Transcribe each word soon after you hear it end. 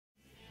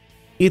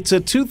It's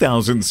a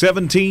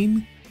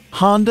 2017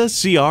 Honda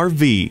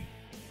CR-V.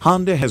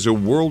 Honda has a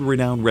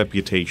world-renowned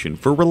reputation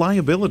for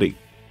reliability.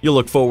 You'll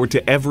look forward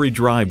to every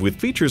drive with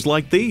features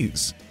like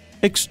these: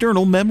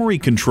 external memory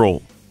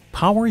control,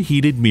 power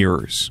heated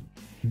mirrors,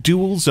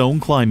 dual zone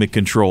climate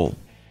control,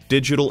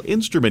 digital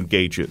instrument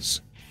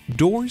gauges,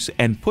 doors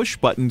and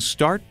push-button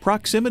start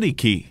proximity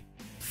key,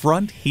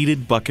 front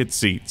heated bucket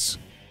seats,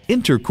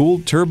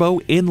 intercooled turbo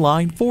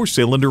inline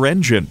 4-cylinder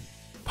engine,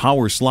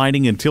 power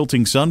sliding and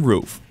tilting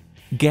sunroof,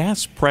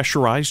 gas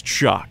pressurized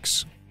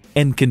shocks,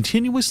 and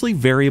continuously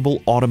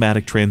variable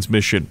automatic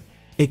transmission.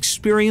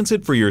 Experience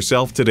it for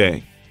yourself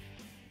today.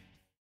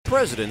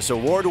 President's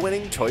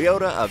Award-winning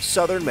Toyota of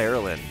Southern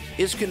Maryland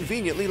is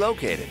conveniently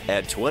located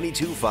at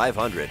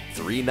 22500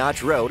 Three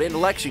Notch Road in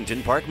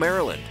Lexington Park,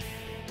 Maryland.